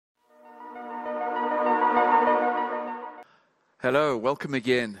Hello, welcome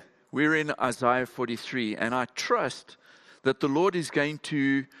again. We're in Isaiah 43, and I trust that the Lord is going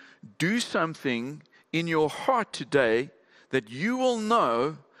to do something in your heart today that you will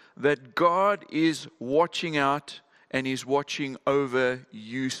know that God is watching out and is watching over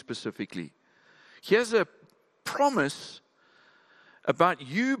you specifically. Here's a promise about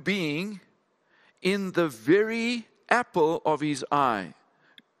you being in the very apple of His eye.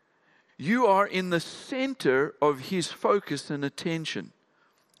 You are in the center of His focus and attention.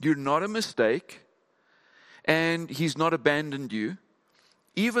 You're not a mistake, and He's not abandoned you.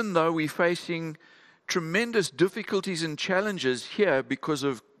 Even though we're facing tremendous difficulties and challenges here because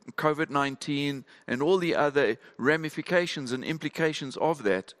of COVID-19 and all the other ramifications and implications of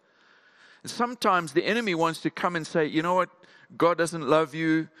that, sometimes the enemy wants to come and say, you know what, God doesn't love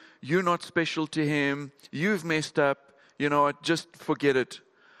you, you're not special to Him, you've messed up, you know what, just forget it.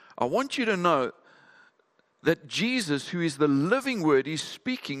 I want you to know that Jesus, who is the living Word, is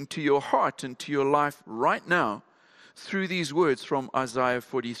speaking to your heart and to your life right now through these words from Isaiah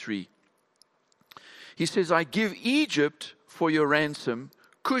 43. He says, I give Egypt for your ransom,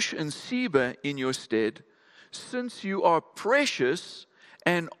 Cush and Seba in your stead, since you are precious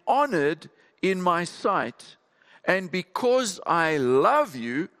and honored in my sight, and because I love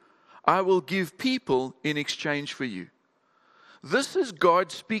you, I will give people in exchange for you. This is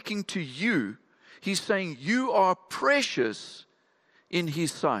God speaking to you. He's saying you are precious in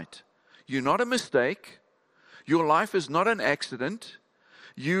His sight. You're not a mistake. Your life is not an accident.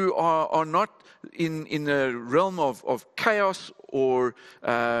 You are not in a realm of chaos or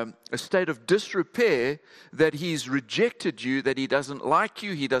a state of disrepair that He's rejected you, that He doesn't like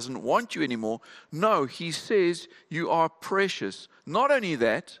you, He doesn't want you anymore. No, He says you are precious. Not only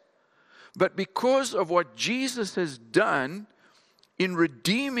that, but because of what Jesus has done in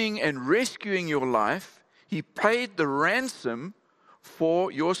redeeming and rescuing your life, He paid the ransom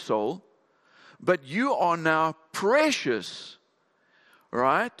for your soul, but you are now precious,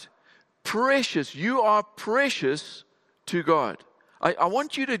 right? Precious. You are precious to God. I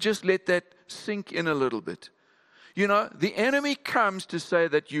want you to just let that sink in a little bit. You know, the enemy comes to say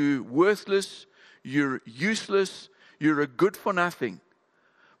that you're worthless, you're useless, you're a good for nothing.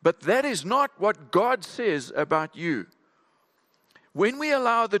 But that is not what God says about you. When we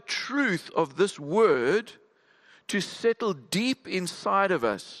allow the truth of this word to settle deep inside of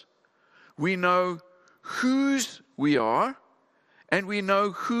us, we know whose we are and we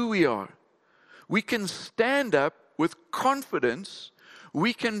know who we are. We can stand up with confidence.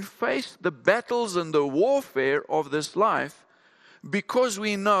 We can face the battles and the warfare of this life because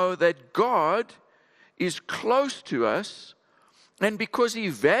we know that God is close to us, and because He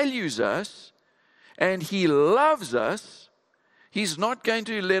values us and He loves us. He's not going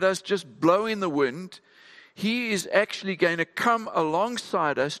to let us just blow in the wind. He is actually going to come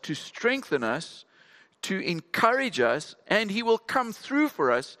alongside us to strengthen us, to encourage us, and He will come through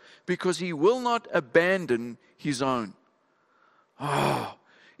for us because He will not abandon His own. Oh,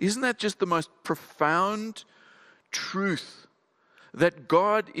 isn't that just the most profound truth that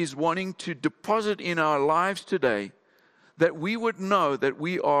God is wanting to deposit in our lives today? That we would know that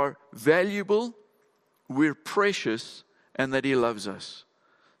we are valuable, we're precious, and that He loves us.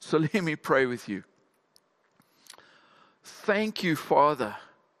 So let me pray with you. Thank you, Father,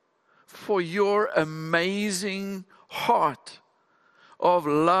 for your amazing heart of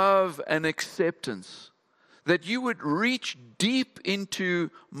love and acceptance, that you would reach deep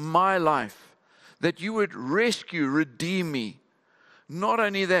into my life, that you would rescue, redeem me. Not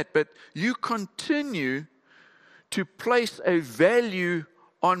only that, but you continue to place a value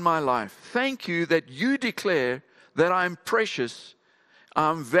on my life. Thank you that you declare that I'm precious,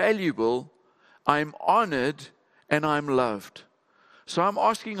 I'm valuable, I'm honored, and I'm loved. So I'm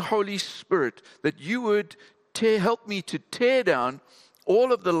asking, Holy Spirit, that you would help me to tear down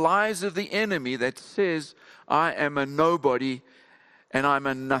all of the lies of the enemy that says I am a nobody and I'm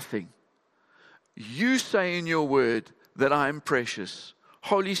a nothing. You say in your word that I am precious.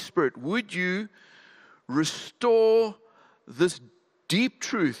 Holy Spirit, would you restore this deep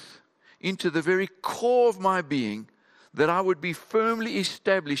truth into the very core of my being, that I would be firmly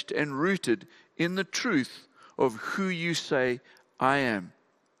established and rooted in the truth of who you say I am,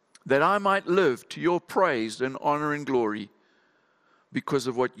 that I might live to your praise and honor and glory because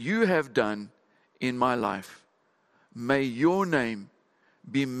of what you have done in my life. May your name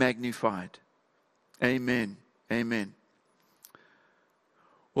be magnified. Amen. Amen.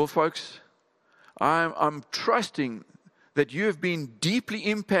 Well, folks, I'm trusting that you have been deeply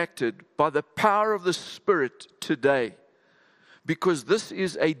impacted by the power of the Spirit today. because this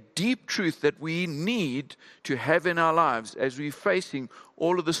is a deep truth that we need to have in our lives as we're facing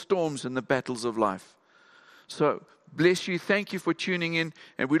all of the storms and the battles of life. So, bless you. Thank you for tuning in.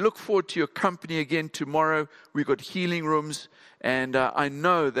 And we look forward to your company again tomorrow. We've got healing rooms. And I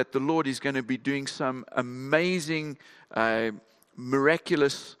know that the Lord is going to be doing some amazing,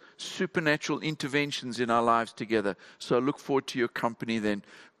 miraculous, supernatural interventions in our lives together. So I look forward to your company then.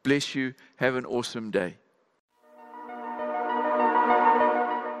 Bless you. Have an awesome day.